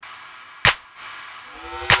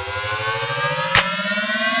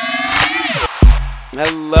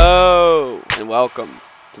Hello and welcome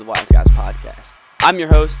to the Wise Guys Podcast. I'm your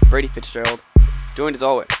host, Brady Fitzgerald, joined as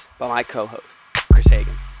always by my co-host, Chris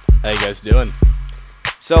Hagan. How you guys doing?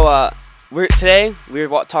 So, we're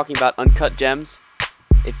talking about Uncut Gems.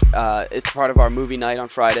 It's part of our movie night on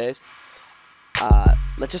Fridays.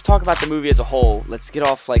 Let's just talk about the movie as a whole. Let's get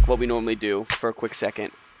off like what we normally do for a quick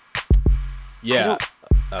second. Yeah.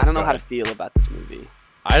 I don't know how to feel about this movie.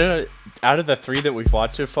 I don't. Out of the three that we've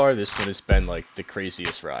watched so far, this one has been like the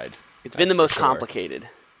craziest ride. It's been the most complicated.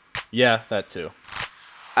 Yeah, that too.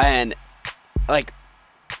 And like,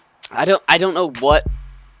 I don't know what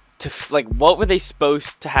what were they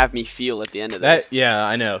supposed to have me feel at the end of this? Yeah,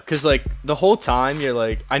 I know. Cause like the whole time you're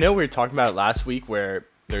like, I know we were talking about it last week where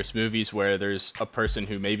there's movies where there's a person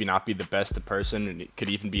who maybe not be the best person and it could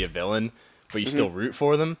even be a villain, but you still root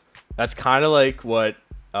for them. That's kind of like what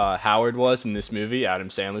Howard was in this movie, Adam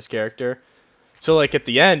Sandler's character. So like at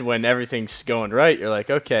the end when everything's going right, you're like,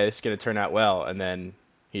 okay, it's gonna turn out well, and then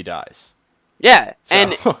he dies. Yeah, So.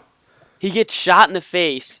 and he gets shot in the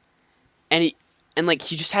face, and he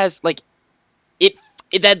just has like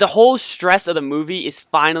that the whole stress of the movie is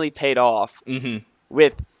finally paid off.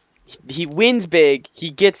 With he wins big, he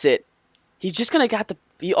gets it. He's just gonna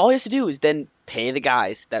all he has to do is then pay the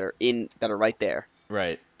guys that are right there.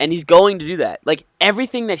 Right. And he's going to do that. Like,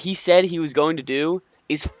 everything that he said he was going to do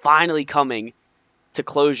is finally coming to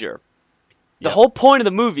closure. The whole point of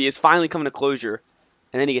the movie is finally coming to closure,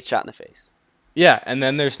 and then he gets shot in the face. Yeah, and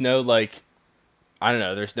then there's no, like, I don't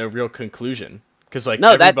know, there's no real conclusion. Because, like,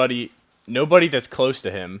 nobody that's close to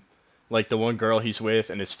him, like the one girl he's with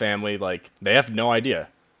and his family, like, they have no idea.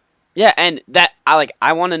 Yeah, and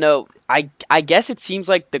I want to know, I guess it seems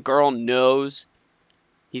like the girl knows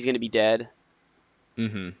he's going to be dead.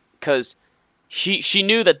 Because she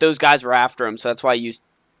knew that those guys were after him, so that's why I used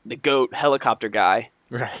the goat helicopter guy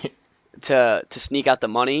to sneak out the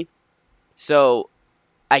money. So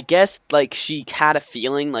I guess like she had a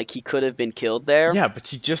feeling like he could have been killed there. Yeah, but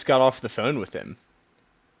she just got off the phone with him,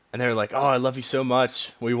 and they were like, "Oh, I love you so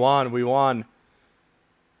much. We won."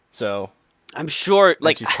 So I'm sure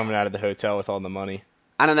like she's coming out of the hotel with all the money.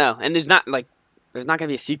 I don't know, and there's not gonna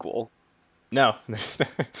be a sequel. No.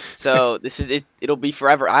 So this is it. It'll be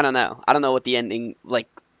forever. I don't know. I don't know what the ending like,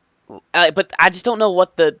 but I just don't know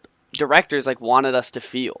what the directors like wanted us to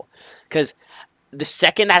feel. Because the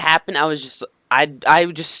second that happened, I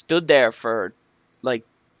just stood there for like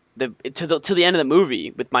to the end of the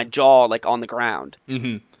movie with my jaw like on the ground.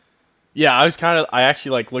 Yeah, I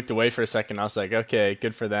actually like looked away for a second. I was like, okay,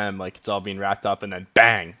 good for them. Like it's all being wrapped up, and then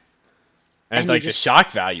bang. And like the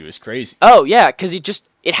shock value is crazy. Oh yeah, because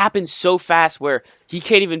it happens so fast where he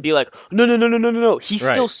can't even be like, no. He's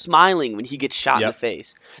still smiling when he gets shot in the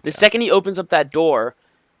face. The second he opens up that door,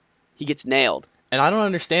 he gets nailed. And I don't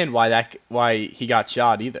understand why he got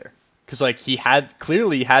shot either. Because like he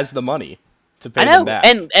clearly has the money to pay them back.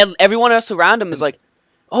 And everyone else around him is like,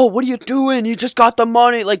 oh, what are you doing? You just got the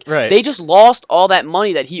money. Like they just lost all that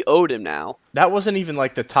money that he owed him now. That wasn't even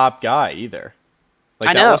like the top guy either.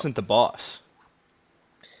 Like that wasn't the boss.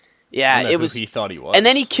 Yeah, it was who he thought he was. And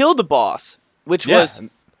then he killed the boss, which was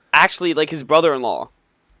actually like his brother-in-law.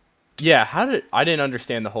 Yeah, I didn't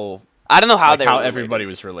understand the whole I don't know how how everybody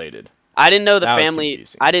was related. I didn't know the family.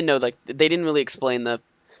 I didn't know like they didn't really explain the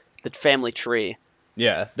family tree.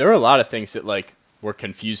 Yeah, there were a lot of things that like were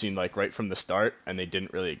confusing like right from the start and they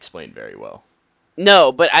didn't really explain very well.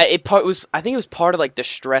 No, but I think it was part of like the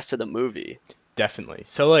stress of the movie. Definitely.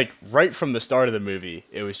 So like right from the start of the movie,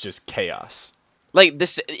 it was just chaos. Like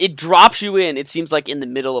this, it drops you in. It seems like in the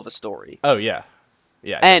middle of a story. Oh yeah,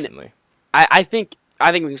 yeah, and definitely. I think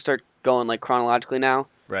we can start going like chronologically now.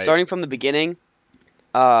 Right. Starting from the beginning,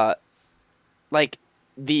 like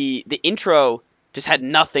the intro just had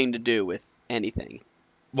nothing to do with anything.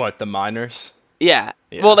 What, the miners? Yeah.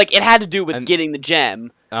 Well, like it had to do with getting the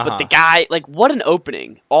gem, but the guy, like, what an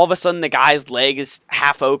opening! All of a sudden, the guy's leg is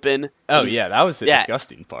half open. Oh yeah, that was the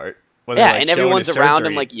disgusting part. When and everyone's around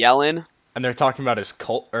him like yelling. And they're talking about his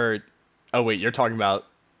cult, oh wait, you're talking about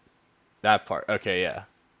that part. Okay, yeah.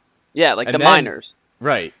 Yeah, like the miners.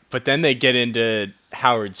 Right, but then they get into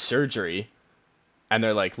Howard's surgery, and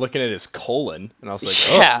they're like looking at his colon, and I was like,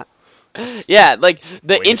 yeah. Yeah, like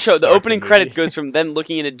the intro, the opening credits goes from them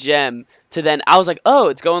looking at a gem to then I was like, oh,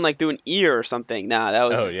 it's going like through an ear or something. Nah, that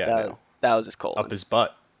was that was his colon. Up his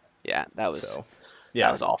butt. Yeah, that was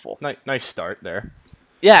that was awful. Nice start there.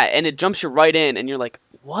 Yeah, and it jumps you right in, and you're like,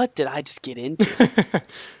 what did I just get into?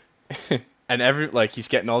 And he's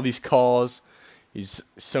getting all these calls.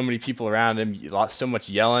 He's so many people around him. So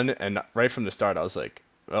much yelling, and right from the start, I was like,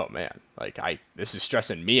 oh man, like this is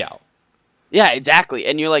stressing me out. Yeah, exactly.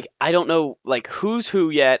 And you're like, I don't know, like, who's who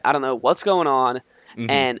yet. I don't know what's going on. Mm-hmm.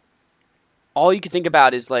 And all you can think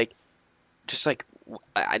about is like, just like,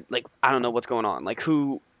 I don't know what's going on. Like,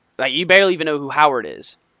 who, like, you barely even know who Howard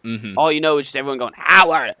is. Mm-hmm. All you know is just everyone going,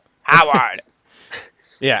 Howard, Howard.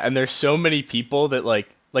 Yeah, and there's so many people that like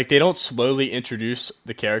they don't slowly introduce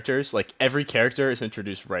the characters. Like every character is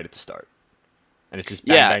introduced right at the start, and it's just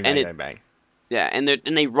bang, Yeah, bang, and bang, it, bang, bang. yeah, and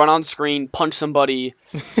they run on screen, punch somebody,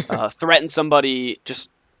 threaten somebody,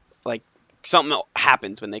 just like something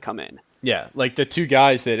happens when they come in. Yeah, like the two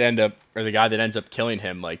guys that end up, or the guy that ends up killing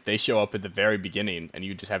him, like they show up at the very beginning, and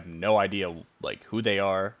you just have no idea like who they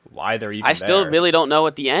are, why they're I even still there. really don't know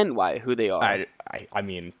at the end who they are. I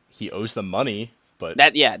mean, he owes them money, but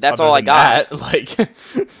That's other all I than got. that,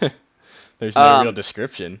 like, there's no real Um,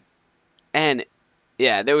 description. and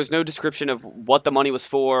yeah, there was no description of what the money was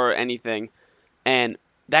for or anything. And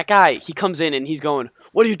that guy, he comes in and he's going,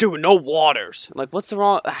 "What are you doing? No waters." I'm like, what's the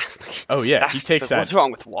wrong? Oh yeah, he He's takes like, what's that.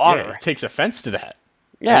 wrong with Yeah, he water? takes offense to that,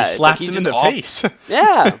 and he Yeah, it's like slaps he's him in just the off. face.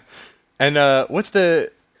 Yeah, And what's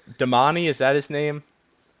the Damani? Is that his name?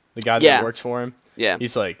 The guy that yeah, works for him. yeah,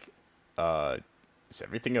 He's like, uh, "Is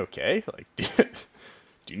everything okay? Like,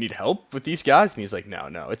 do you need help with these guys?" And he's like, "No,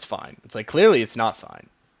 no, it's fine." It's like clearly it's not fine.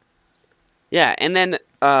 yeah. And then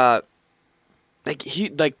like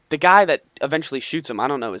the guy that eventually shoots him, I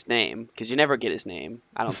don't know his name because you never get his name,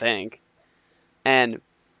 I don't think. And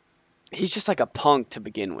he's just like a punk to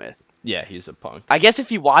begin with. Yeah, he's a punk. I guess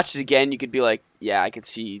if you watched it again, you could be like, yeah, I could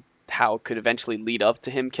see how it could eventually lead up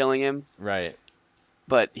to him killing him. Right.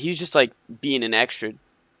 But he's just like being an extra,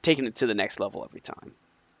 taking it to the next level every time.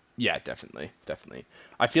 Yeah, definitely, definitely.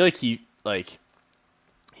 I feel like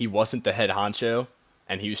he wasn't the head honcho,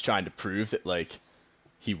 and he was trying to prove that like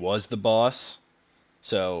he was the boss.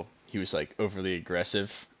 So he was like overly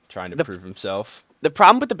aggressive, trying to The prove himself. the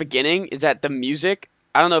problem with the beginning is that the music,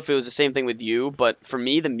 I don't know if it was the same thing with you, but for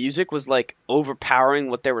me the music was like overpowering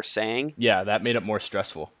what they were saying. Yeah, that made it more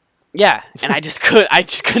stressful. Yeah, and I just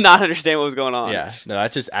could not understand what was going on. Yeah, no,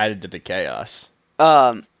 that just added to the chaos.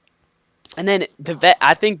 Um and then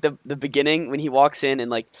I think the beginning when he walks in and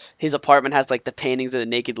like his apartment has like the paintings of the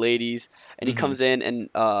naked ladies and he Hmm. comes in and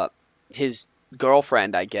his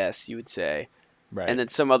girlfriend, I guess you would say, and Right. then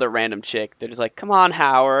some other random chick. They're just like, "Come on,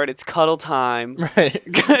 Howard, it's cuddle time." Right.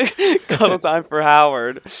 Cuddle time for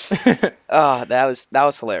Howard. That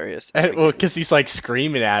was hilarious at the And, well, beginning. because he's like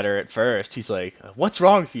screaming at her at first. He's like, "What's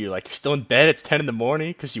wrong with you? Like you're still in bed? It's 10 in the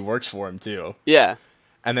morning." Because she works for him too. Yeah,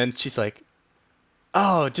 And then she's like,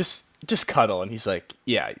 "Oh, just cuddle." And he's like,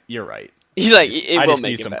 "Yeah, you're right. he's like, I it will just need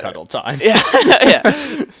make it some better. cuddle time." Yeah,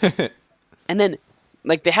 yeah. And then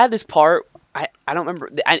like they had this part. I don't remember.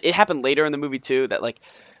 It happened later in the movie too. That like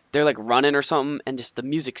they're like running or something, and just the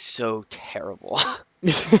music's so terrible.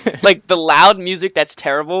 Like the loud music that's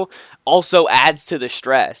terrible also adds to the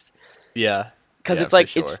stress Yeah, because yeah, it's for like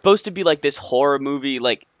it's sure. supposed to be like this horror movie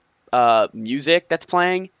like music that's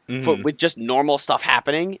playing for Hmm. with just normal stuff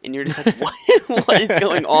happening, and you're just like, what is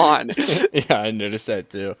going on? Yeah, I noticed that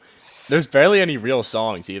too. There's barely any real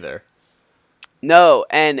songs either. No,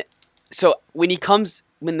 and so when his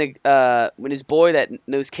boy that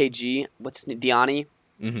knows KG, what's his name, Diani,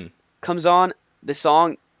 Hmm. comes on, the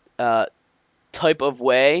song uh Type of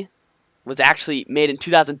Way was actually made in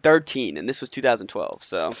 2013 and this was 2012.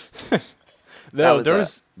 So that No,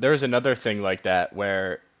 was there was another thing like that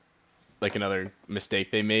where like another mistake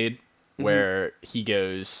they made mhm. where he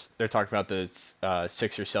goes. They're talking about the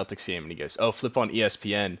Sixers Celtics game, and he goes, "Oh, flip on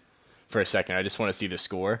ESPN for a second. I just want to see the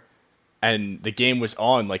score." And the game was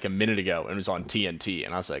on like a minute ago, and it was on TNT,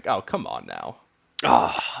 and I was like, "Oh, come on now."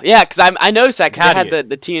 Oh, yeah, cuz I noticed that Like, cuz they how do had you?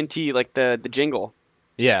 the TNT like the jingle.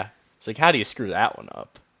 Yeah, it's like, how do you screw that one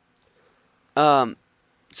up? Um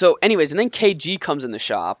so anyways, and then KG comes in the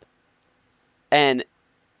shop and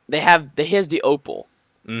he has the opal.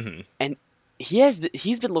 Hmm. And he's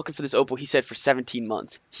been looking for this opal, he said, for 17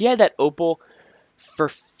 months. He had that opal for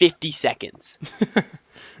 50 seconds.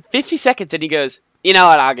 50 seconds, and he goes, "You know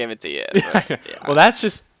what? I'll give it to you." But, Well, yeah.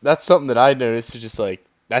 that's something that I noticed. Is just like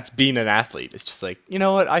that's being an athlete. It's just like, you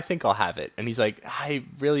know what? I think I'll have it. And he's like, I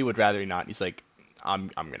really would rather not. He's like, I'm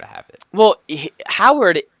gonna have it. Well,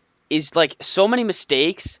 Howard is like so many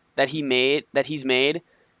mistakes that he's made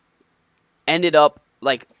ended up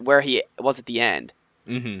like where he was at the end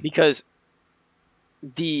Hmm. because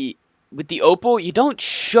the with the opal, you don't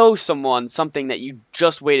show someone something that you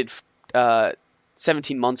just waited uh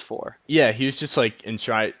 17 months for. Yeah, he was just like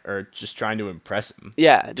just trying to impress him,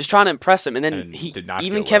 Yeah, just trying to impress him. And then and did not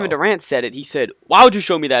even go Kevin well. Durant said it. He said, "Why would you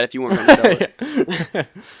show me that if you weren't going to show it?"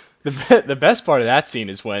 The best part of that scene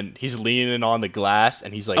is when he's leaning on the glass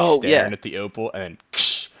and he's like Oh yeah. staring at the opal, and then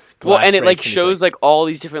Well, glass and it like breaks, and he's shows like, like all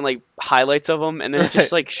these different like highlights of him, and then it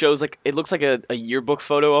just right, like shows like it looks like a yearbook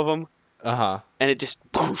photo of him, uh and it just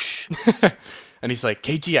whoosh. huh. And he's like,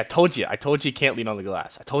 KG, I told you you can't lean on the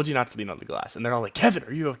glass. I told you not to lean on the glass. And they're all like, Kevin,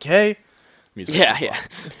 are you okay? And he's like, Yeah, I'm yeah. fine.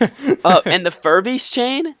 Oh, and the Furby's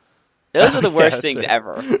chain. Those are Oh the yeah, worst that's things right.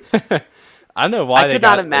 ever. I don't know I why they could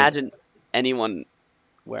not got like. imagine anyone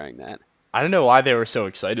wearing that. I don't know why they were so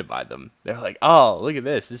excited by them. They're like, "Oh, look at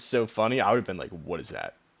this! This is so funny." I would have been like, "What is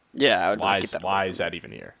that? Yeah, I would be like, get that away Why from is me. that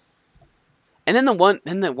even here?" And then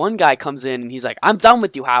the one guy comes in and he's like, "I'm done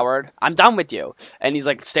with you, Howard. I'm done with you." And he's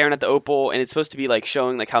like staring at the opal, and it's supposed to be like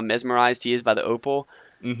showing like how mesmerized he is by the opal.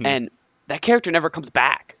 Hmm. And that character never comes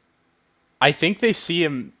back. I think they see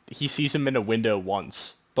him. He sees him in a window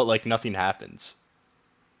once, but like nothing happens.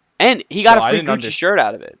 And he got So a I free didn't Gucci understand. shirt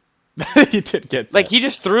out of it. You did get Like that. he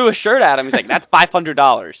just threw a shirt at him. He's like, "That's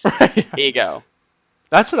 $500. Here you go."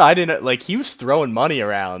 That's what I didn't like. He was throwing money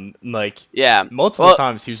around like Yeah. multiple Well,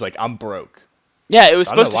 times. He was like, "I'm broke." yeah, it was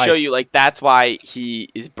So I don't supposed know to why. show you like that's why he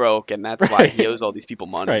is broke and that's why he Right, owes all these people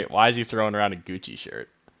money. right. Why is he throwing around a Gucci shirt?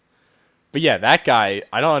 But yeah, that guy.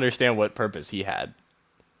 I don't understand what purpose he had,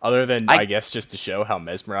 other than I I guess just to show how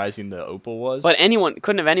mesmerizing the opal But was. anyone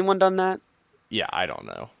couldn't have anyone done that. Yeah, I don't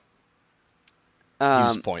know. He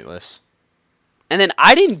was Um, pointless. and then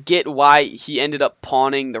I didn't get why he ended up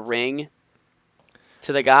pawning the ring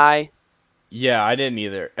to the guy. Yeah, I didn't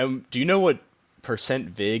either. Do you know what percent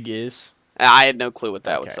vig is? I had no clue what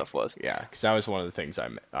that Okay. stuff was. Yeah, because that was one of the things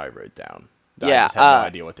I wrote down. I Yeah, just had no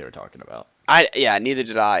idea what they were talking about. neither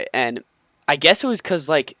did I. And I guess it was because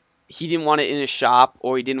like he didn't want it in his shop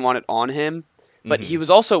or he didn't want it on him. But he Hmm. was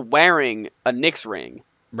also wearing a Knicks ring.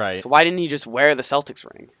 Right. So why didn't he just wear the Celtics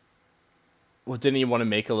ring? Well, didn't he want to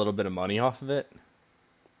make a little bit of money off of it?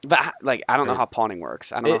 But like I don't know Or how pawning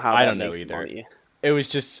works. I don't know how I that don't know makes either. money. It was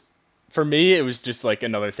just for me. It was just like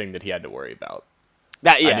another thing that he had to worry about.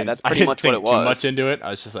 That's I pretty didn't much what it think too was. much into it. I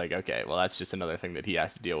was just like, okay, well, that's just another thing that he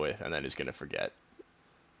has to deal with, and then he's gonna forget,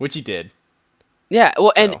 which he did. Yeah,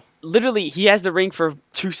 well, and So literally, he has the ring for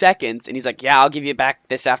 2 seconds, and he's like, "Yeah, I'll give you back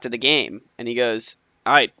this after the game." And he goes,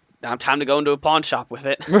 "All right, now time to go into a pawn shop with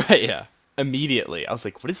it." right, yeah. Immediately, I was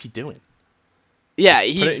like, what is he doing? Yeah,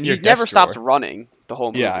 Just put it in your he's never desk drawer. stopped running the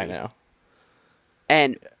whole movie. Yeah, I know.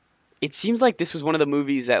 And it seems like this was one of the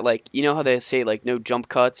movies that, like, you know how they say like no jump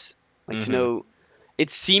cuts, like to Hmm. know.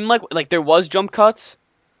 It seemed like there was jump cuts,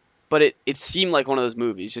 but it seemed like one of those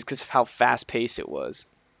movies just because of how fast paced it was.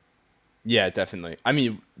 Yeah, definitely. I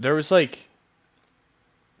mean, there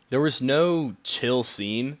was no chill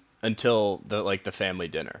scene until the family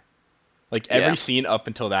dinner. Like Yeah. every scene up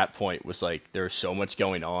until that point was like there was so much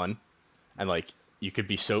going on, and like you could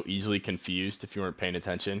be so easily confused if you weren't paying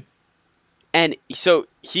attention. And so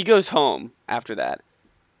he goes home after that,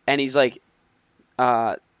 and he's like,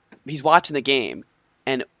 uh, he's watching the game,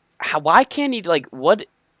 and why can't he like what?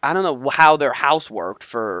 I don't know how their house worked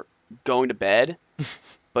for going to bed,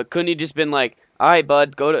 but couldn't he just been like, "All right,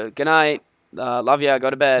 bud, good night, love ya, go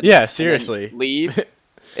to bed," Yeah, and then seriously. leave?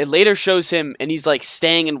 It later shows him, and he's like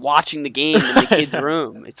staying and watching the game in the I kid's know.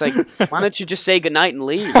 room. It's like, why don't you just say goodnight and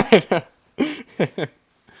leave? I know.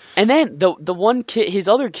 And then the one kid, his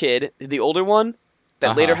other kid, the older one,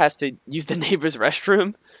 that later Uh-huh. has to use the neighbor's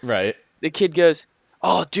restroom. Right. The kid goes,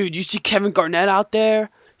 "Oh, dude, you see Kevin Garnett out there?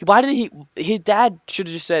 Why didn't he? His dad should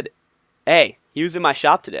have just said, 'Hey, he was in my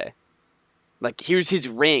shop today. Like, here's his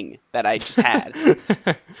ring that I just had.'"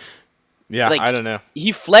 Yeah, Like, I don't know.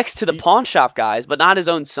 he flexed to the pawn shop guys, but not his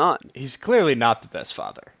own son He's clearly not the best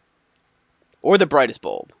father. or the brightest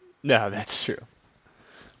bulb. No, that's true.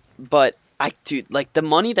 But dude, like the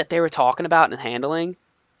money that they were talking about and handling,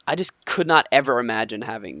 I just could not ever imagine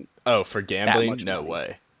having Oh, for that gambling? much No money.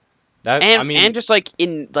 way. That And I mean, just like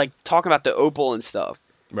in like talking about the opal and stuff,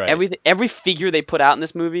 right. every figure they put out in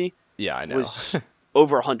this movie Yeah, I know. was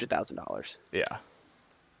over $100,000. Yeah.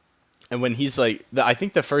 And when he's like, I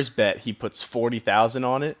think the first bet he puts 40,000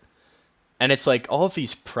 on it, and it's like all of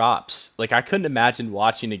these props. Like I couldn't imagine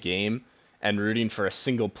watching a game and rooting for a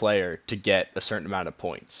single player to get a certain amount of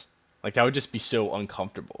points. Like that would just be so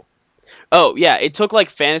uncomfortable. Oh yeah, it took like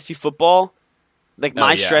fantasy football, like Oh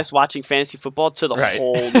my yeah, stress watching fantasy football to the right.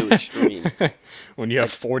 whole new extreme. When you have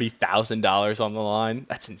Like $40,000 on the line,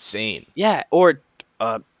 that's insane. yeah, or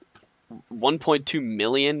 $1.2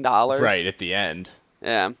 million. Right at the end.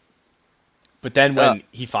 Yeah. But then Uh, when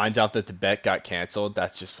he finds out that the bet got canceled,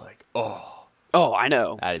 that's just like, oh, oh, I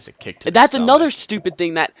know. that is a kick to the That's another stomach. stupid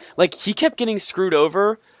thing that like he kept getting screwed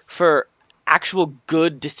over for actual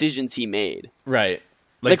good decisions he made. Right.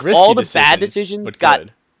 Like Risky all the bad decisions, decisions but got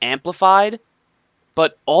good. amplified,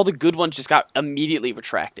 but all the good ones just got immediately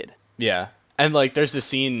retracted. Yeah. And like there's a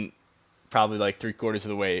scene probably like 3/4 of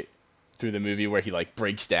the way through the movie where he like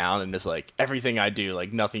breaks down and is like, everything I do,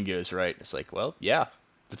 like nothing goes right. It's like, well, yeah.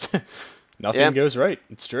 It's Yeah, nothing goes right.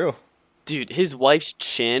 It's true. dude, his wife's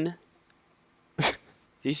chin.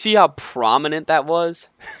 Do you see how prominent that was?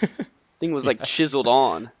 Thing was like Yes. chiseled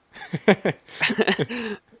on.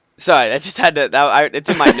 Sorry, I just had to. It's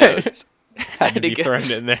in my notes. I Had to be go.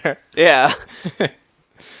 thrown in there. Yeah.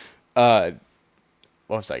 Uh,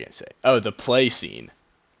 what was I gonna say? Oh, the play scene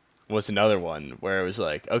was another one where it was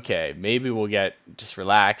like, okay, maybe we'll just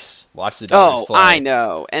relax, watch the daughters Oh, I play,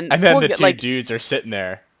 know. And and then poor the guy, two like, dudes are sitting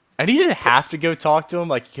there, and he didn't have to go talk to him.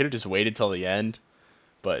 Like he could have just waited till the end.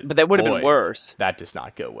 But but that would have been boy, worse. that does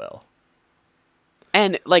not go well.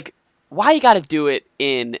 And like, why you got to do it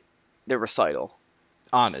in the recital?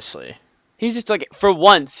 Honestly, He's just like, for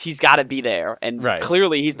once, he's got to be there, and right?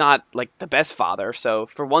 clearly he's not like the best father. So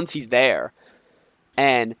for once, he's there,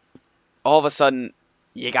 and all of a sudden,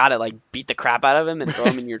 you got to like beat the crap out of him and throw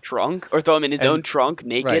him in your trunk, or throw him in his own And trunk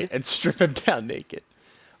right, naked. and strip him down naked.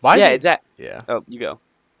 Why Yeah, did? is that? Yeah. Oh, you go.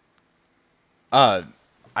 Uh,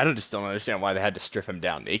 just don't understand why they had to strip him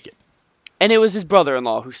down naked. And it was his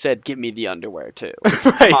brother-in-law who said, "Give me the underwear too."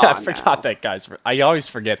 Come Right, I on forgot now. that guy's. I always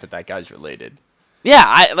forget that guy's related.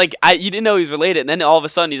 Yeah, you didn't know he was related, and then all of a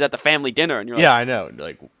sudden he's at the family dinner, and you're Yeah, like, I know.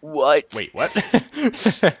 Like, "What?" wait, what?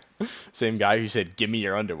 Same guy who said, "Give me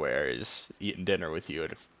your underwear," is eating dinner with you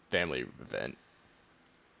at a family event.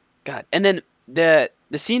 God. And then the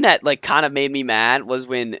scene that like kind of made me mad was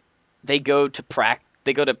when they go to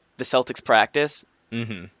the Celtics practice,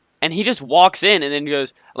 Mm-hmm. and he just walks in and then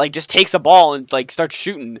goes like just takes a ball and like starts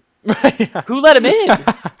shooting. Right. Who let him in?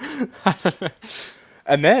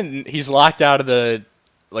 And then he's locked out of the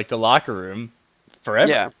locker room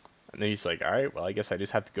forever. Yeah. And then he's like, "All right, well, I guess I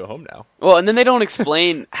just have to go home now." Well, and then they don't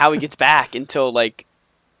explain how he gets back until like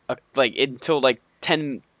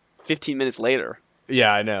 10, 15 minutes later.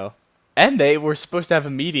 Yeah, I know. And they were supposed to have a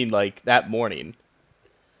meeting like that morning,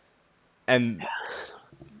 and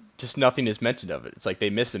just nothing is mentioned of it. It's like they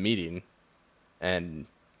missed the meeting, and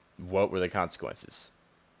what were the consequences?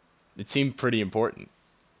 It seemed pretty important.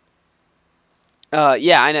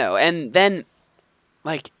 Yeah, I know. And then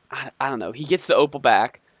like I don't know, he gets the opal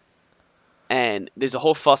back, and there's a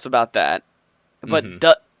whole fuss about that. But Hmm.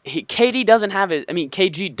 KD doesn't have his. I mean,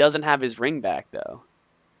 KG doesn't have his ring back though,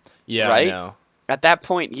 Yeah, I right? know. At that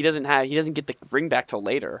point, he doesn't have. He doesn't get the ring back till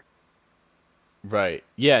later. Right.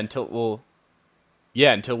 Yeah, until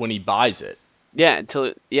when he buys it.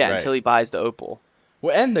 Right. Until he buys the opal.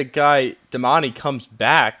 Well, and the guy Damani comes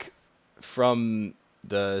back from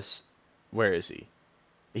where is he?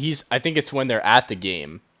 I think it's when they're at the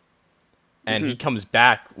game, and Hmm. he comes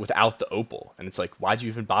back without the opal, and it's like, why'd you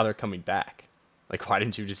even bother coming back? Like, why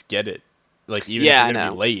didn't you just get it? Like, even if Yeah, you're I gonna be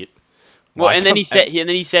know. late, Well, why and then come?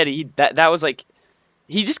 he said that was like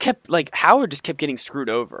he just kept like Howard just kept getting screwed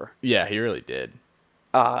over. Yeah, he really did.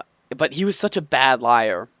 Uh, but he was such a bad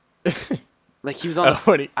liar. Like he was on Oh,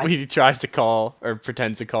 the. when he tries to call or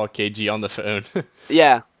pretends to call KG on the phone,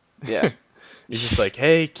 Yeah, yeah. he's just like,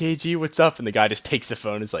 "Hey, KG, what's up?" And the guy just takes the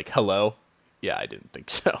phone and is like, "Hello." Yeah, I didn't think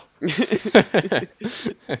so.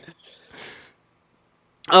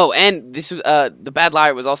 Oh, and this was the bad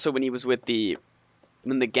liar was also when he was with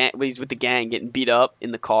when he's with the gang getting beat up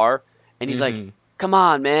in the car, and he's like, Hmm. "Come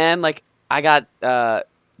on, man! Like I got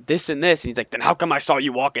this and this," and he's like, "Then how come I saw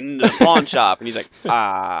you walking into the pawn shop?" And he's like,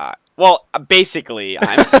 well, basically,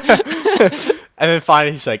 I'm." And then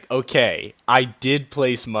finally he's like, "Okay, I did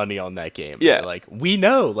place money on that game." And Yeah, they're like, "We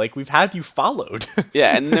know, like we've had you followed."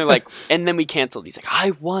 yeah, and they're like, and then we canceled. He's like,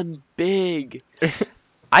 "I won big."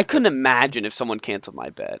 I couldn't imagine if someone canceled my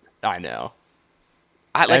bet. I know.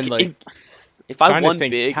 I And like like if I trying to won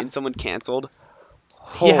think, big and someone canceled.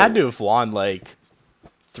 he had to Oh, have won like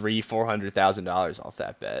 $300,000-400,000 off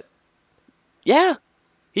that bet. yeah.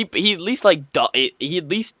 He at least he at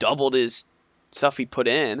least doubled his stuff he put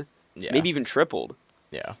in, Yeah, maybe even tripled.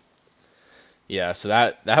 yeah, yeah. So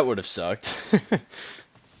that would have sucked.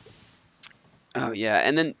 Oh yeah,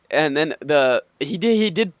 and then he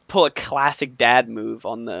did pull a classic dad move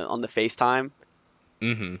on the FaceTime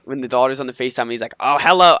Hmm. when the daughter's on the FaceTime. And he's like, "Oh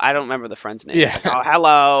hello," I don't remember the friend's name. He's Yeah, like, "Oh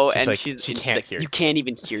hello," just and like she she's can't like, hear. "You can't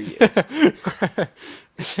even hear you."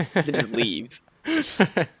 Then just leaves.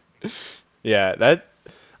 Yeah, that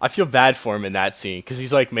I feel bad for him in that scene because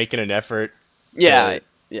he's like making an effort Yeah, to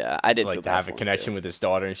yeah, I did feel like to bad have a for him connection too. with his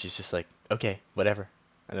daughter, and she's just like, "Okay, whatever,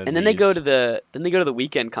 then And then they go to leaves. the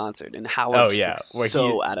Weekend concert, and Howard Oh just yeah, looks where he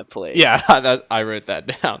so out of place. yeah, I wrote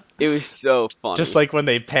that down. It was so Just funny. like when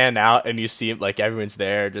they pan out and you see like everyone's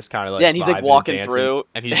there, just kind of Yeah, like and he's like vibing and walking dancing, through.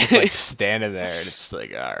 and he's just like standing there, and it's just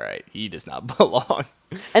like, all right, he does not belong.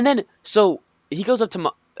 And then so he goes up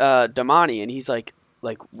to Damani, and he's like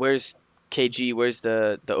where's KG? Where's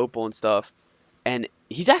the opal and stuff? And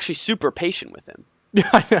he's actually super patient with him. Yeah,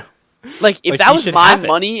 I know. Like if Like that he was should my have it.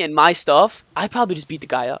 money and my stuff, I'd probably just beat the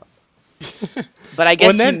guy up. But I Well, guess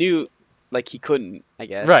and he then knew like he couldn't, I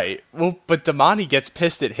guess. right, well, but Damani gets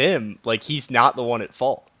pissed at him, like he's not the one at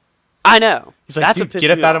fault. I know. He's like, That's what dude, pissed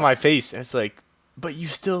get me up out of off. my face, and it's like, but you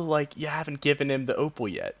still like you haven't given him the opal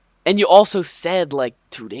yet. And you also said like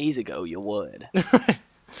 2 days ago you would.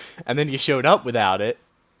 And then you showed up without it,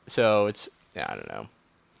 so it's yeah, I don't know. And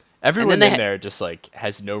then Everyone in there just like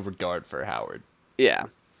has no regard for Howard. yeah.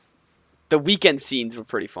 The Weekend scenes were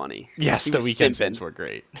pretty funny. Yes, He the was weekend simping. scenes were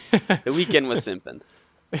great. The Weekend was simping.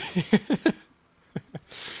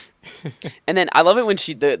 And then I love it when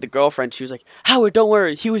the girlfriend, she was like, Howard, don't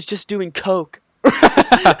worry, he was just doing coke.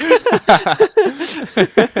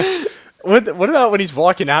 What about when he's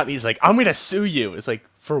walking out and he's like, "I'm gonna sue you"? It's like,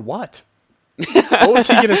 for what? What was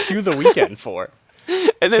he gonna sue the weekend for?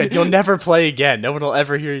 And Said you'll then never play again. No one will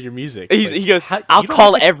ever hear your music. It's like, he goes, how, I'll you don't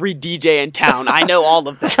call have every DJ in town. I know all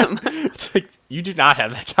of them. It's like you do not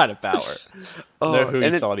have that kind of power. Know who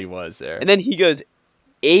he thought he was there. And then he goes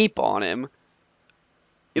ape on him.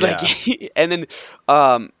 Like, Yeah. and then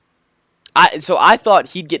I thought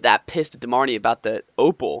he'd get that pissed at Demarni about the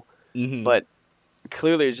opal, Hmm. but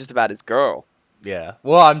clearly it's just about his girl. Yeah.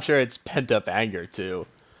 Well, I'm sure it's pent up anger too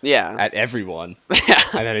Yeah. at everyone, Yeah.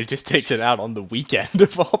 and then he just takes it out on the weekend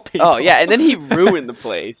of all people. Oh yeah, and then he ruined the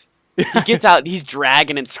place. He gets out, he's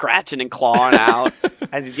dragging and scratching and clawing out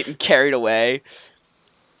as he's getting carried away.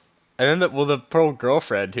 And then the poor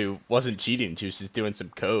girlfriend who wasn't cheating, she was just doing some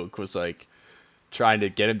coke, was like trying to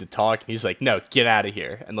get him to talk, and he's like, "No, get out of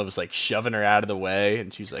here," and was like shoving her out of the way,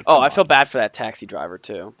 and she was like, Oh, "Come I feel on." bad for that taxi driver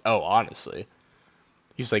too. Oh, honestly,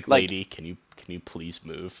 he was like, Like, "Lady, can you please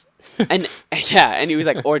move?" and yeah, and he was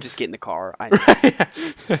like, or just get in the car. Well,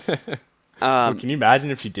 can you imagine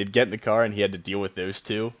if she did get in the car and he had to deal with those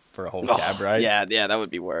two for a whole cab ride? Yeah, that would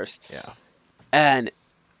be worse. Yeah. And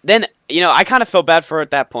then, I kind of felt bad for her at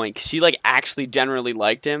that point, 'cause she, like, actually generally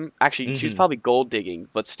liked him. Actually, she was probably gold digging,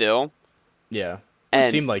 but still. Yeah. And It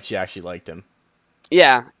seemed like she actually liked him.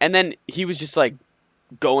 yeah, and then he was just, like,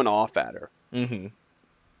 going off at her. Mm-hmm.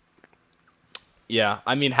 Yeah,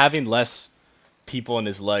 I mean, having less people in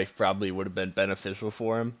his life probably would have been beneficial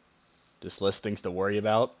for him. Just less things to worry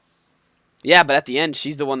about. Yeah, but at the end,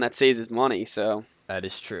 she's the one that saves his money, so. That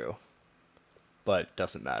is true. But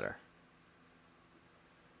doesn't matter.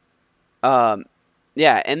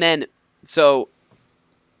 Yeah, and then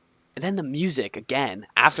the music again.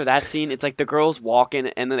 After that scene, it's like the girls walking,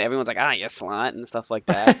 and then everyone's like, "Ah, you slut," and stuff like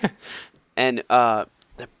that. And the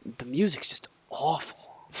music's just awful.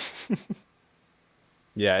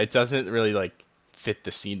 Yeah, it doesn't really like fit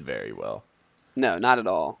the scene very well. No, not at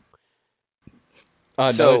all.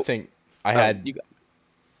 Another thing I had you got,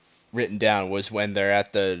 written down was when they're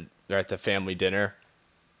at the family dinner,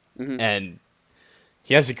 and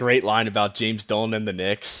he has a great line about James Dolan and the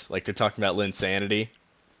Knicks. Like they're talking about Lynn's sanity.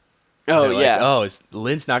 oh They're yeah, like, "Oh, is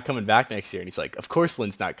Lynn's not coming back next year?" And he's like, "Of course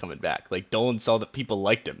Lynn's not coming back. Like Dolan saw that people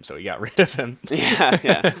liked him, so he got rid of him." yeah,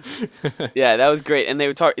 yeah. That was great. And they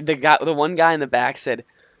were talking. The one guy in the back said,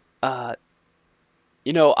 I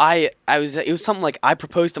was. It was something like, I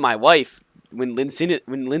proposed to my wife when Lynn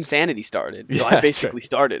Sanity started. So Yeah, I that's basically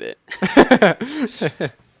started it.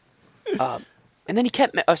 And then he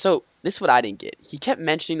kept. So this is what I didn't get. He kept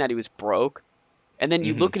mentioning that he was broke, and then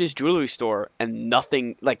you look at his jewelry store and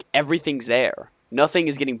nothing, like everything's there. Nothing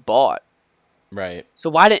is getting bought. Right. So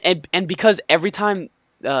why did and because every time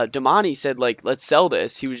Damani said like, let's sell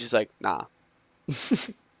this, he was just like, nah.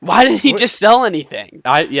 Why didn't he just sell anything?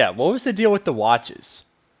 What was the deal with the watches?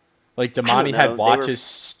 Like Damani know. had They watches were-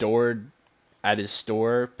 stored at his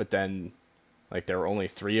store, but then like there were only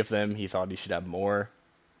 3 of them. He thought he should have more.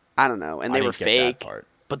 I don't know, and I they were didn't get that fake, part.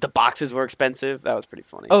 but the boxes were expensive. That was pretty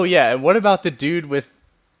funny. Oh yeah, and what about the dude with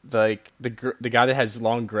the guy that has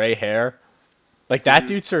long gray hair? Like that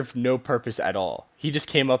dude served no purpose at all. He just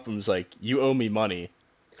came up and was like, "You owe me money."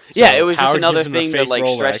 So Yeah, it was Howard just another gives him a thing to fake like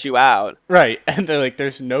Rolex. stretch you out. Right, and they're like,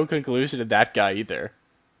 "There's no conclusion to that guy either."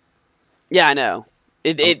 Yeah, I know.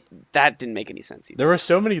 It that didn't make any sense either. There were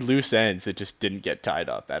so many loose ends that just didn't get tied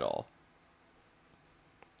up at all.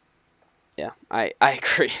 Yeah, I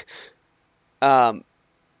agree. And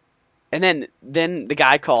then the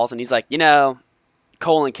guy calls and he's like,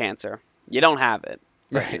 colon cancer. You don't have it.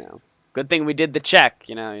 But Right. good thing we did the check.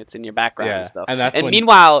 It's in your background and Yeah. stuff. And that's And when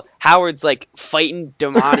meanwhile, Howard's like fighting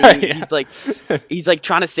Damani. yeah. He's like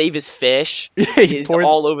trying to save his fish. Yeah, he He's poured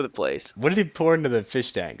all over the place. what did he pour into the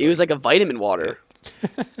fish tank? It was like a vitamin Yeah. water.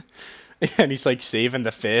 And he's like saving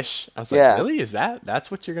the fish. I was like, Yeah. really?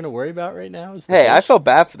 That's what you're gonna worry about right now? Is the Hey, I fish? felt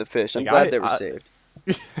bad for the fish. I'm Like glad they were I saved.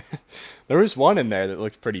 there was one in there that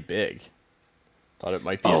looked pretty big. Thought it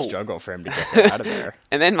might be a Oh. struggle for him to get that out of there.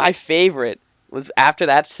 And then my favorite was after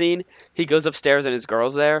that scene, he goes upstairs and his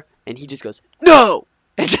girl's there, and he just goes, "No!"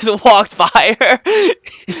 and just walks by her.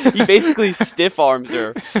 He basically stiff arms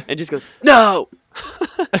her and just goes, "No!"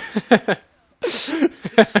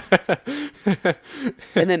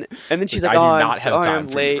 And then she's like, I "Oh, do I'm not have sorry, time I'm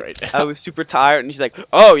for you late. right now. I was super tired." And she's like,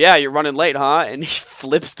 "Oh yeah, you're running late, huh?" And he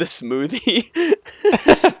flips the smoothie.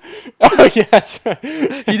 Oh yeah, that's right.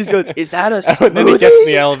 He just goes, "Is that a And then he gets in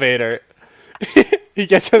the smoothie?" elevator. He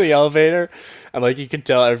gets in the elevator, and like you can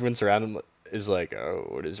tell everyone's around him is like, "Oh,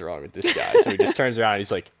 what is wrong with this guy?" So he just turns around and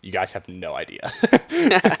he's like, "You guys have no idea."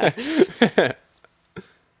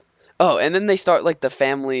 Oh, and then they start like the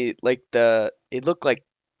family, like it looked like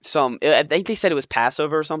I think they said it was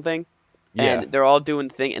Passover or something, and Yeah. they're all doing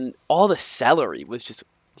thing, and all the celery was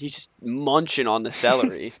he's just munching on the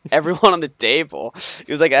celery. Everyone on the table. It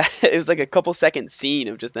was like a couple second scene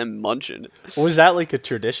of just them munching. Was that like a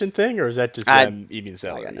tradition thing, or is that just I them eating I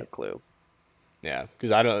celery? got no clue. Yeah,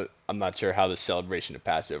 because I'm not sure how the celebration of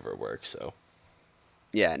Passover works. So.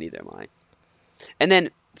 Yeah, neither am I. And then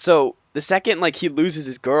so the second like he loses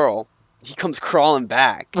his girl, he comes crawling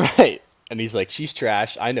back. Right. And he's like, she's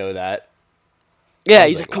trash. I know that. I Yeah,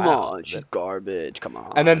 was he's like, like, "Come wow. on, she's garbage. Come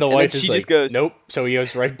on." And then the wife is she like, just goes, nope. So he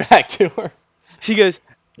goes right back to her. She goes,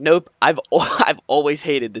 "Nope. I've always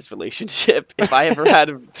hated this relationship. If I ever had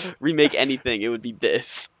to remake anything, it would be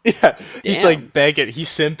this." Yeah. He's Damn. like begging. He's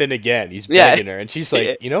simping again. He's Yeah. begging her. And she's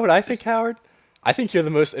like, you know what I think, Howard? I think you're the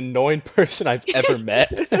most annoying person I've ever met.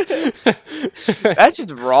 That's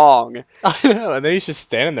just wrong. I know. And then he's just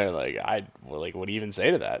standing there like, what do you even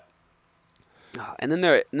say to that? And then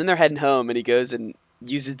they're heading home, and he goes and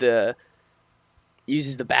uses the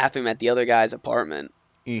bathroom at the other guy's apartment.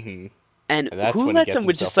 Mm-hmm. And And that's who when he lets gets him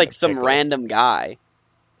with himself just in like a some pickle. random guy?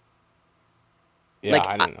 Yeah, Like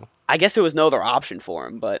I don't know. I guess there was no other option for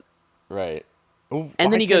him, but Right. Ooh, and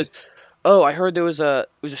why then he couldn't- goes, "Oh, I heard there was a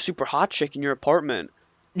super hot chick in your apartment."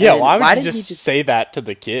 Yeah, And why would why you didn't he just just say that to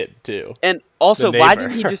the kid, too? And also, The why neighbor.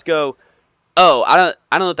 didn't he just go, "Oh, I don't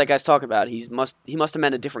know what that guy's talking about. He must have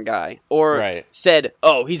meant a different guy," or Right. said,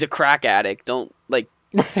 "Oh, he's a crack addict. Don't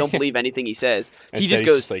believe anything he says." He Instead, just he's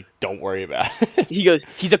goes, just like, don't worry about it. he goes,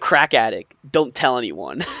 "He's a crack addict. Don't tell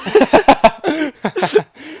anyone."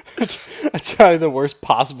 That's probably the worst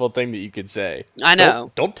possible thing that you could say. I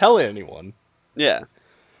know. Don't tell anyone. Yeah.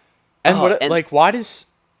 And Oh, why does...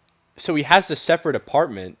 So he has a separate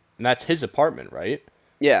apartment, and that's his apartment, right?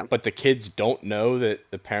 yeah. But the kids don't know that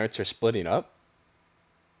the parents are splitting up?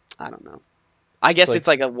 I don't know. I guess Like- it's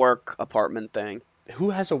like a work apartment thing. Who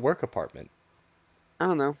has a work apartment? I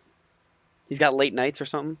don't know. He's got late nights or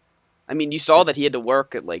something. I mean, you saw that he had to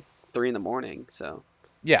work at like 3 in the morning, so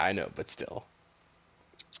Yeah, I know, but still.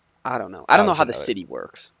 I don't know. I don't That know was how the another- city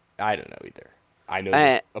works. I don't know either. I know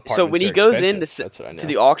that apartments So when he are goes expensive. in That's what I know. to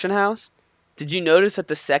the auction house, did you notice that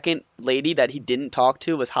the second lady that he didn't talk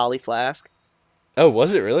to was Holly Flask? Oh,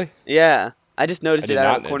 was it really? Yeah, I just noticed I it did out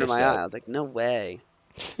not of the corner of notice my that. eye. I was like, no way.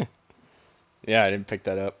 Yeah, I didn't pick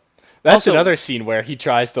that up. That's Also- another scene where he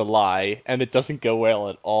tries to lie, and it doesn't go well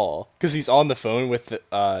at all. Because he's on the phone with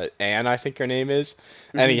Anne, I think her name is,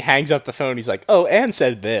 and he hangs up the phone. He's like, "Oh, Anne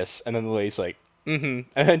said this," and then the lady's like, "Mm-hmm,"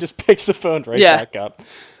 and then just picks the phone right Yeah. back up.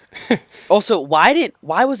 Also,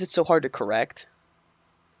 why was it so hard to correct?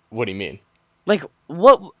 What do you mean? Like,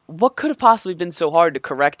 what could have possibly been so hard to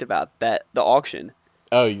correct about the auction?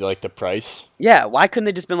 Oh, you like the price? Yeah, why couldn't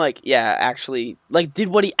they just been like, yeah, actually, like, did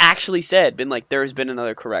what he actually said, been like, there has been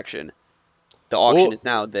another correction. The auction Well- is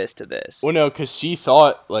now this to this. Well, no, because she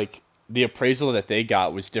thought like the appraisal that they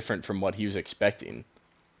got was different from what he was expecting.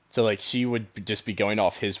 So like she would just be going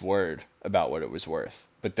off his word about what it was worth,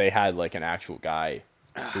 but they had like an actual guy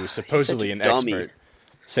who was supposedly an dummy. expert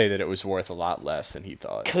say that it was worth a lot less than he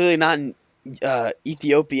thought. Clearly not in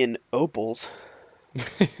Ethiopian opals.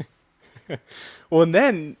 Well, and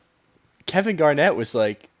then Kevin Garnett was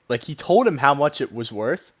like he told him how much it was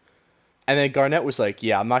worth, and then Garnett was like,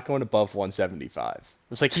 "Yeah, I'm not going above 175." It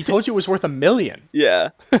was like he told you it was worth $1 million. Yeah.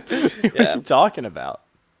 What Yeah. are you talking about?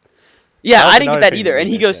 Yeah, That was I didn't get another that thing either. that And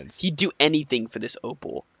he made goes, sense. he'd do anything for this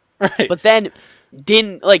opal. Right. But then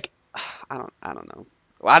didn't like I don't know.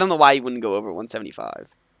 I don't know why he wouldn't go over 175.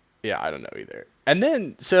 Yeah, I don't know either. And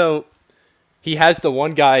then so he has the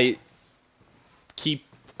one guy keep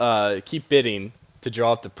keep bidding to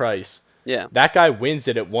draw up the price. Yeah. That guy wins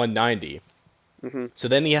it at 190. Mm-hmm. So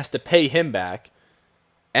then he has to pay him back,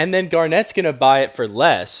 and then Garnett's gonna buy it for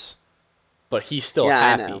less, but he's still Yeah,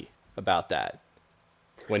 I know. happy about that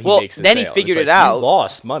when he Well, makes the then he sale. And it's figured it like, you out.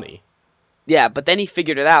 lost money. Yeah, but then he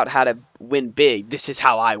figured it out how to win big. This is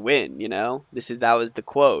how I win, you know? That was the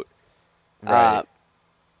quote. Right.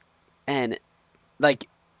 And like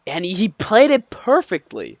and he played it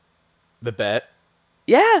perfectly. The bet.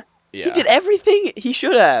 Yeah. Yeah. He did everything he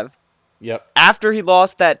should have. Yep. After he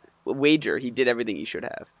lost that wager, he did everything he should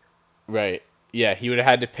have. Right. Yeah, he would have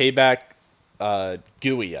had to pay back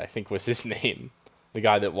Gooey, I think was his name. The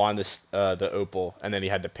guy that won this the Opal, and then he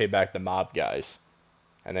had to pay back the mob guys.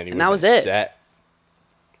 And then he would have been set.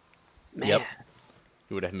 Man. Yep.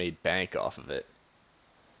 He would have made bank off of it.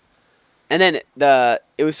 And then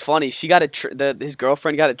it was funny. She got his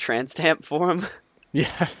girlfriend got a tramp stamp for him. Yeah.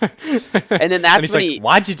 And then that's and he's when like,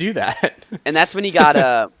 why'd you do that? And that's when he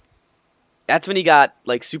got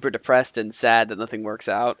like super depressed and sad that nothing works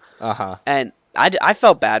out. Uh-huh. And I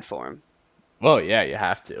felt bad for him. Well, yeah, you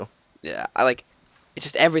have to. Yeah, it's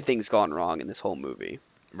just everything's gone wrong in this whole movie.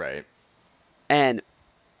 Right. And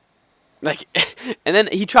like and then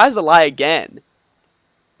he tries to lie again.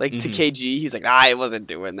 Like to KG, he's like, I wasn't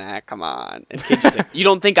doing that. Come on. And KG's like, you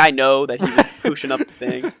don't think I know that he was pushing up the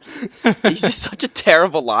thing? He's just such a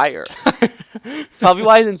terrible liar. Probably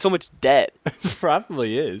why he's in so much debt. It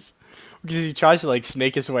probably is. Because he tries to like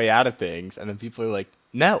snake his way out of things, and then people are like,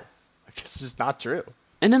 no. Like, it's just not true.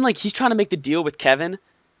 And then like he's trying to make the deal with Kevin,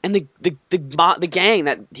 and the gang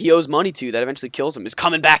that he owes money to that eventually kills him is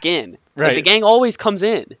coming back in. Right. Like, the gang always comes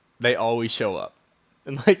in. They always show up.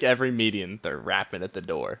 And like every meeting, they're rapping at the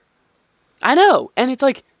door. I know. And it's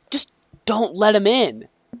like, just don't let him in.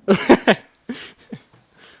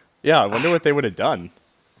 Yeah, I wonder what they would have done.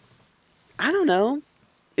 I don't know.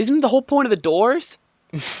 Isn't the whole point of the doors?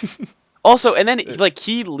 Also, and then like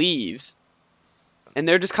he leaves, and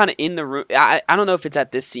they're just kind of in the room. I don't know if it's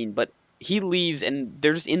at this scene, but he leaves and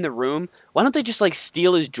they're just in the room. Why don't they just like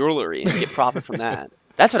steal his jewelry and get profit from that?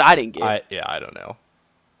 That's what I didn't get. I don't know.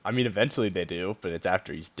 I mean, eventually they do, but it's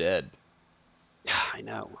after he's dead. I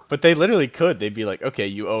know. But they literally could. They'd be like, okay,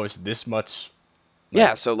 you owe us this much. Like,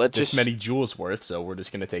 yeah, so let's this just many jewels worth, so we're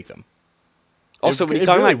just gonna take them. Also, when he's it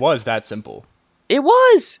talking really about, was that simple. it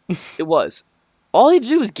was. It was. All he had to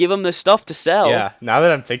do was give him the stuff to sell. Yeah. Now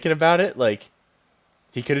that I'm thinking about it, like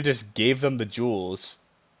he could have just gave them the jewels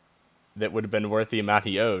that would have been worth the amount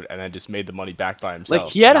he owed, and then just made the money back by himself.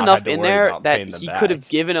 Like he had Not enough to in worry there about that paying them he back. could have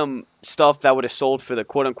given him stuff that would have sold for the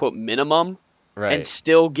quote unquote minimum, Right. and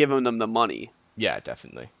still given them the money. Yeah,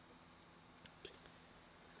 definitely.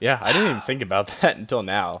 Yeah, I didn't even think about that until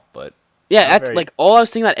now, but yeah, that's like all I was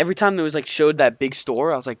thinking about every time there was like showed that big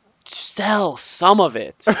store. I was like, sell some of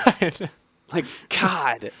it. Like,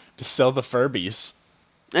 God. To sell the Furbies.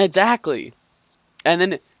 Exactly. And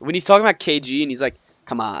then when he's talking about KG and he's like,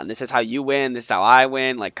 come on, this is how you win, this is how I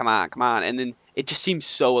win, like, come on, come on. And then it just seems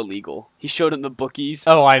so illegal. He showed him the bookies.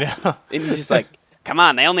 Oh, I know. And he's just like, come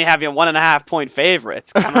on, they only have you 1.5 point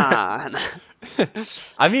favorites. Come on.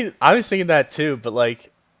 I mean, I was thinking that too, but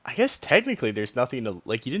like, I guess technically there's nothing to,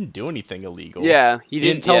 like, he didn't do anything illegal. Yeah, he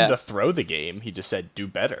didn't tell him to throw the game. He just said, do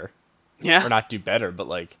better. Yeah. Or not do better, but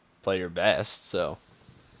like, play your best. So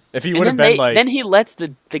if he would have been like, then he lets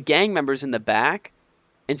the gang members in the back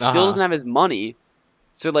and still doesn't have his money.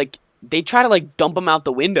 So like, they try to like dump him out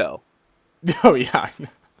the window. Oh yeah.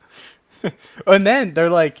 And then they're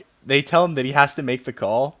like, they tell him that he has to make the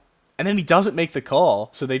call, and then he doesn't make the call,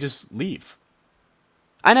 so they just leave.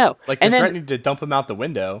 I know. Like, they're threatening to dump him out the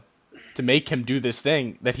window to make him do this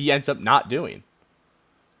thing that he ends up not doing.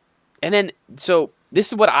 And then, so,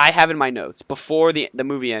 this is what I have in my notes before the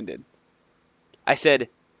movie ended. I said,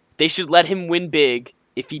 they should let him win big.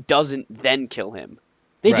 If he doesn't, then kill him.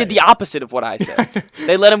 They did the opposite of what I said.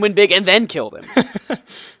 They let him win big and then killed him.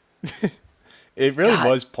 It really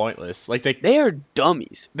was pointless. Like, they are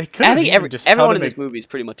dummies. They could have everyone in this movie is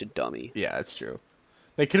pretty much a dummy. Yeah, that's true.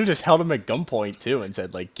 They could have just held him at gunpoint too and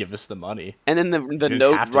said, like, give us the money. And then the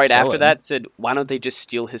note right after that said, why don't they just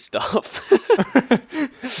steal his stuff?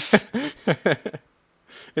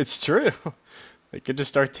 It's true. They could just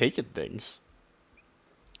start taking things.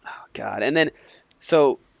 Oh God! And then,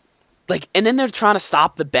 so, like, and then they're trying to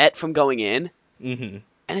stop the bet from going in. Mm-hmm.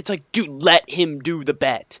 And it's like, dude, let him do the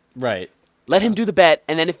bet. Right. Let him do the bet,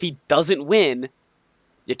 and then if he doesn't win,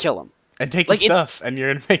 you kill him. And take his stuff, and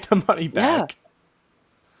you're gonna make the money back. Yeah.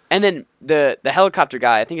 And then the helicopter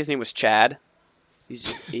guy, I think his name was Chad.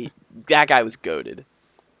 That guy was goated.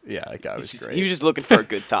 Yeah, that guy was great. He was just looking for a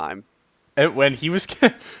good time. And when he was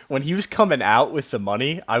when he was coming out with the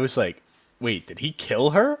money, I was like, wait, did he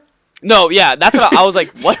kill her? No, yeah, that's what I was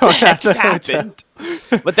like. What the heck just happened?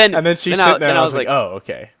 But then, and then she's sitting there, and I was like, oh,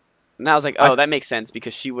 okay. And I was like, oh, that makes sense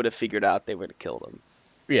because she would have figured out they would have killed him.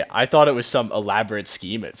 Yeah, I thought it was some elaborate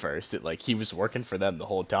scheme at first. That like he was working for them the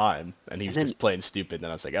whole time, and he was just playing stupid. And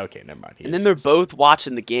then I was like, okay, never mind. And then they're both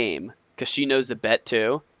watching the game because she knows the bet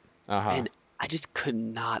too. Uh-huh. And I just could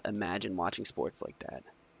not imagine watching sports like that.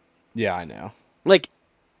 Yeah, I know. Like,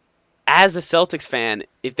 as a Celtics fan,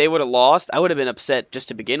 if they would have lost, I would have been upset just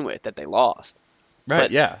to begin with that they lost. Right,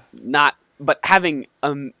 but yeah. But having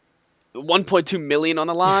 1.2 million on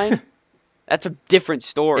the line, that's a different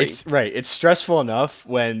story. It's stressful enough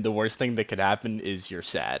when the worst thing that could happen is you're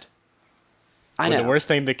sad. I know. The worst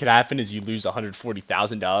thing that could happen is you lose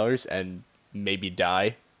 $140,000 and maybe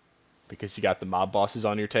die because you got the mob bosses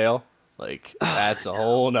on your tail. Like, that's a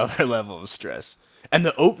whole nother level of stress. And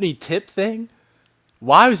the opening tip thing,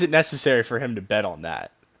 why was it necessary for him to bet on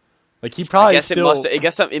that? Like, he probably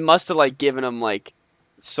it must have like given him like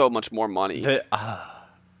so much more money.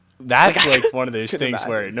 That's like one of those things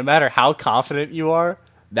where no matter how confident you are,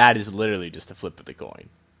 that is literally just a flip of the coin.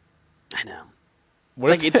 I know.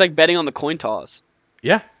 It's like betting on the coin toss.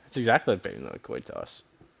 Yeah, it's exactly like betting on the coin toss.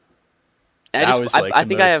 I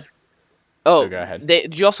think I have. Oh, go ahead.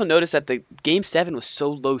 Did you also notice that the Game 7 was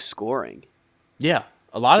so low scoring? Yeah,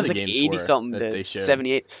 a lot of the games 80 were something that they showed.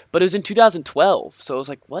 78, but it was in 2012, so it was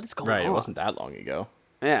like, what is going on? Right, it wasn't that long ago.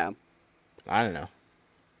 Yeah. I don't know.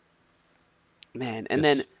 Man, and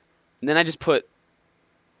then I just put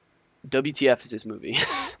WTF is this movie.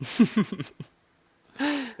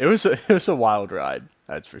 It was a wild ride,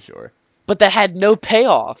 that's for sure. But that had no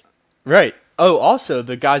payoff. Right. Oh, also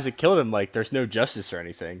the guys that killed him, like, there's no justice or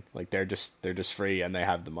anything. Like, they're just free and they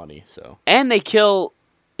have the money. So. And they kill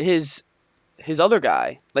his other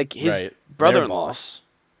guy, like his brother-in-law. Boss.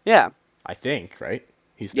 Yeah. I think, right?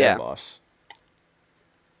 He's their boss.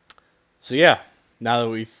 So yeah, now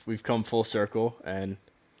that we've come full circle, and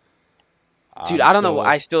dude, I don't know.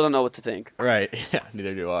 I still don't know what to think. Right? Yeah,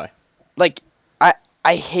 neither do I. Like,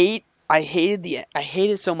 I hated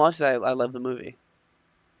it so much that I love the movie.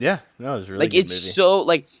 Yeah, no, it was a really good movie. It's so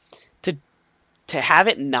like to have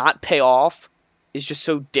it not pay off is just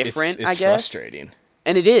so different. It's I guess frustrating,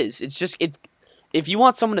 and it is. It's just if you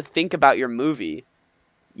want someone to think about your movie,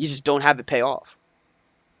 you just don't have it pay off.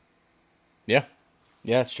 Yeah,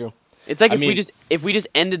 it's true. It's like if we just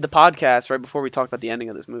ended the podcast right before we talked about the ending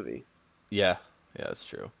of this movie. Yeah, that's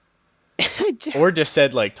true. Or just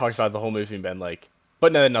said like talked about the whole movie and been like,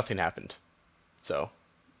 but no, nothing happened. So.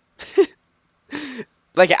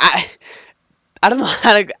 Like I don't know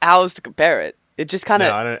how else to compare it. It just kind of.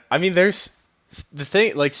 No, I mean, there's the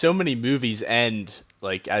thing. Like, so many movies end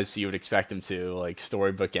like as you would expect them to, like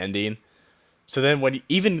storybook ending. So then, when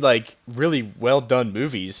even like really well done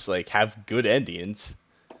movies like have good endings,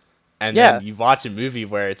 and then you watch a movie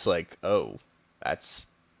where it's like, oh, that's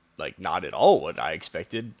like not at all what I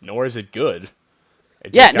expected, nor is it good.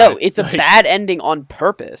 It's a bad ending on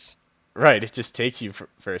purpose. Right. It just takes you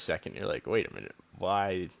for a second. You're like, wait a minute.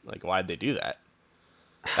 Why? Like, why'd they do that?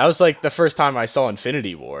 That was like the first time I saw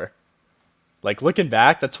Infinity War. Like, looking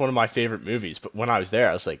back, that's one of my favorite movies. But when I was there,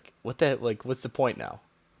 I was like, what's the point now?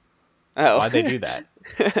 Oh. Why'd they do that?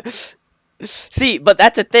 See, but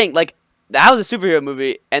that's a thing. Like, that was a superhero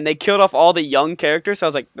movie, and they killed off all the young characters, so I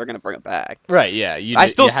was like, they're going to bring it back. Right, yeah.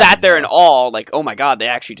 I still sat there in awe, like, oh my god, they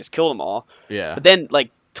actually just killed them all. Yeah. But then,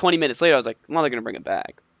 like, 20 minutes later, I was like, well, they're going to bring it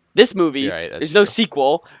back. This movie, there's no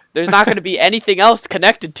sequel. There's not going to be anything else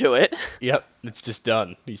connected to it. Yep, it's just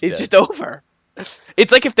done. It's just over.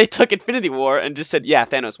 It's like if they took Infinity War and just said, yeah,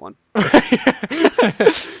 Thanos won.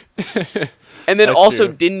 And then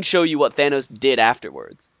didn't show you what Thanos did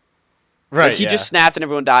afterwards. Right, like, he just snapped and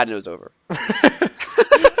everyone died and it was over.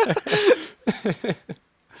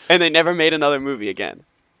 And they never made another movie again.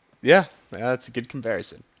 Yeah, that's a good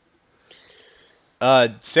comparison.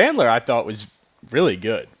 Sandler, I thought, was really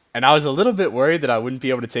good. And I was a little bit worried that I wouldn't be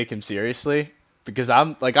able to take him seriously. Because I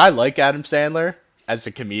like Adam Sandler as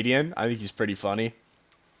a comedian. I think he's pretty funny.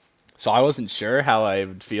 So I wasn't sure how I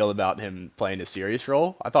would feel about him playing a serious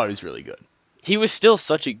role. I thought he was really good. He was still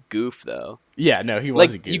such a goof, though. Yeah, no, he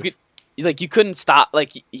was a goof. You couldn't stop.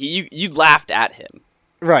 Like, you laughed at him.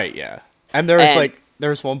 Right, yeah. And there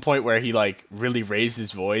was one point where he like really raised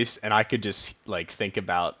his voice, and I could just like think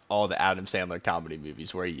about all the Adam Sandler comedy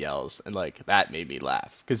movies where he yells, and like that made me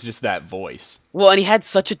laugh because just that voice. Well, and he had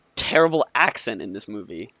such a terrible accent in this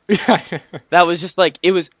movie. That was just like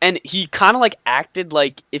it was, and he kind of like acted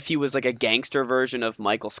like if he was like a gangster version of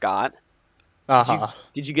Michael Scott. Uh-huh.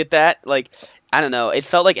 Did you get that? Like, I don't know. It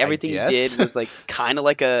felt like I everything he did guess. was like kind of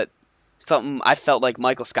like a something I felt like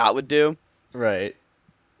Michael Scott would do. Right.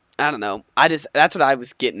 I don't know. I just that's what I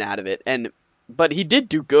was getting out of it. And but he did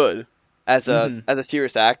do good Hmm. as a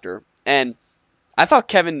serious actor. And I thought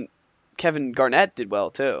Kevin Garnett did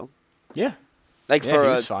well too. Yeah. Like Yeah, he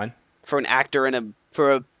was fine. for an actor and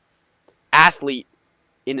a athlete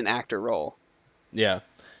in an actor role. Yeah.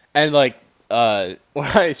 And like when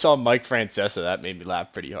I saw Mike Francesa, that made me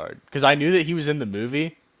laugh pretty hard because I knew that he was in the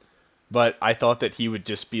movie, but I thought that he would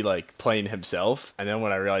just be like playing himself. And then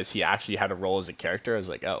when I realized he actually had a role as a character, I was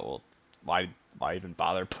like, oh well, why even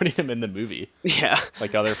bother putting him in the movie? Yeah.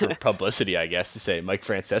 Like other for publicity, I guess, to say Mike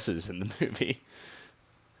Francesa is in the movie.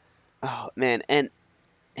 Oh man, and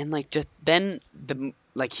like just then the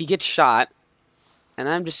like he gets shot, and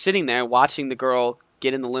I'm just sitting there watching the girl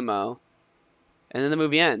get in the limo, and then the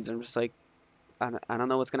movie ends. I'm just like, I don't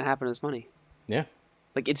know what's gonna happen to this money. Yeah.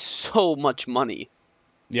 Like it's so much money.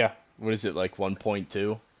 Yeah. What is it like 1.2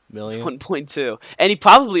 It's million? 1.2, and he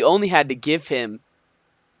probably only had to give him.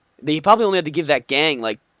 He probably only had to give that gang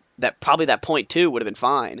like that. Probably that point two would have been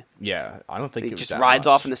fine. Yeah, I don't think He it was just that rides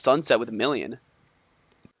off in much. the sunset with $1 million,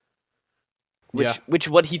 Yeah. which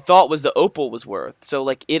what he thought was the opal was worth. So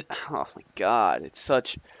like it. Oh my god, it's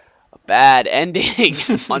such a bad ending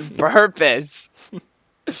on purpose.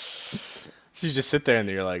 So you just sit there and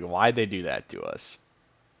you're like, why'd they do that to us?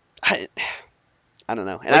 I, I don't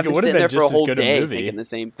know. And Like I've it been would have sitting been there for a just as whole good a day movie. thinking the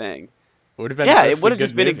same thing. It would have been a Yeah, it would perfectly have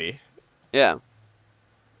just good been movie. yeah.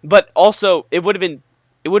 But also it would have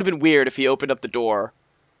been weird if he opened up the door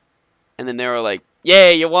and then they were like,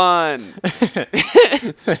 "Yay, you won."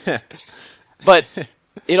 But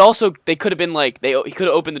it also they could have been like he could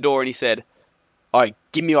have opened the door and he said, "All right,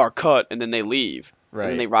 give me our cut," and then they leave. And then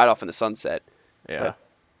Right. they ride off in the sunset. Yeah. But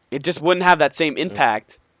it just wouldn't have that same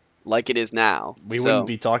impact like it is now. We wouldn't So,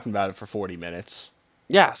 be talking about it for 40 minutes.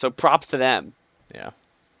 yeah, so props to them. Yeah.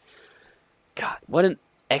 God, what an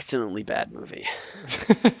excellently bad movie.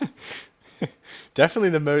 Definitely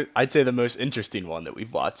the most, I'd say the most interesting one that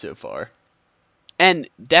we've watched so far. And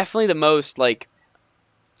definitely the most like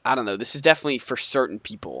I don't know, this is definitely for certain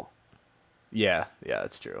people. Yeah, yeah,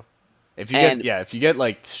 that's true. And If you get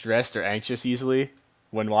like stressed or anxious easily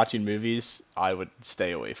when watching movies, I would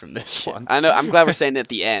stay away from this one. I know I'm glad we're saying it at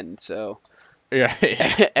the end, so Yeah,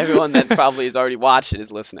 everyone that probably has already watched it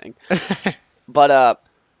is listening. But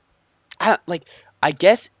I don't, like I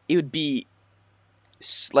guess it would be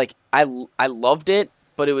like I loved it,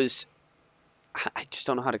 but it was I just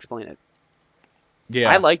don't know how to explain it. I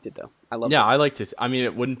yeah, liked it though. I loved yeah. it. I liked it. I mean,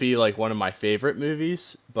 it wouldn't be like one of my favorite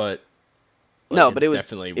movies, but like No, but it's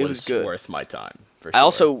definitely it was was good. worth my time for I sure.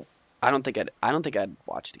 also I don't think I'd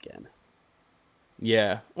watch it again.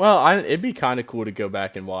 Yeah. Well, it'd be kind of cool to go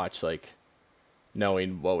back and watch like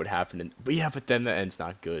knowing what would happen. But yeah, but then the end's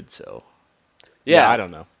not good. So yeah, Yeah, I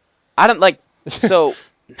don't know. I don't like so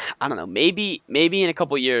I don't know. Maybe in a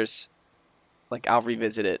couple years, like I'll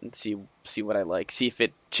revisit it and see what I like. See if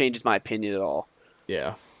it changes my opinion at all.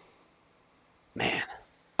 Yeah. Man,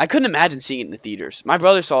 I couldn't imagine seeing it in the theaters. My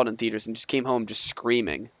brother saw it in theaters and just came home just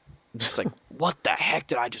screaming. It's like, what the heck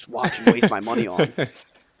did I just watch and waste my money on?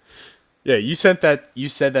 Yeah, you sent that. You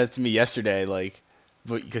said that to me yesterday, like,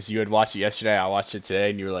 because you had watched it yesterday. I watched it today,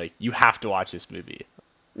 and you were like, "You have to watch this movie."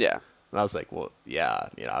 Yeah. And I was like, "Well, yeah,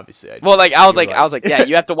 obviously I Well, do." like And you were I was like, yeah,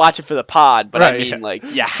 you have to watch it for the pod, but I right, mean, like,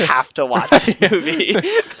 you have to watch this movie.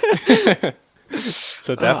 yeah.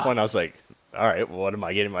 So at that Ugh. point, I was like, "All right, well, what am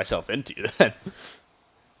I getting myself into then?"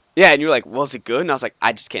 Yeah, and you're like, was it good? And I was like,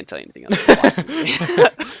 I just can't tell you anything else. Watch the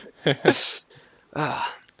movie. Ugh.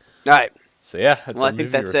 All right. So yeah, that's Well, our I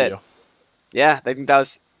think movie that's it. review. Yeah, I think that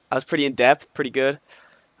was pretty in depth, pretty good.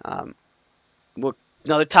 Um, we'll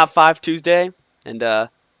another top five Tuesday, and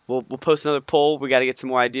we'll post another poll. We got to get some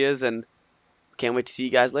more ideas, and can't wait to see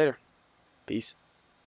you guys later. Peace.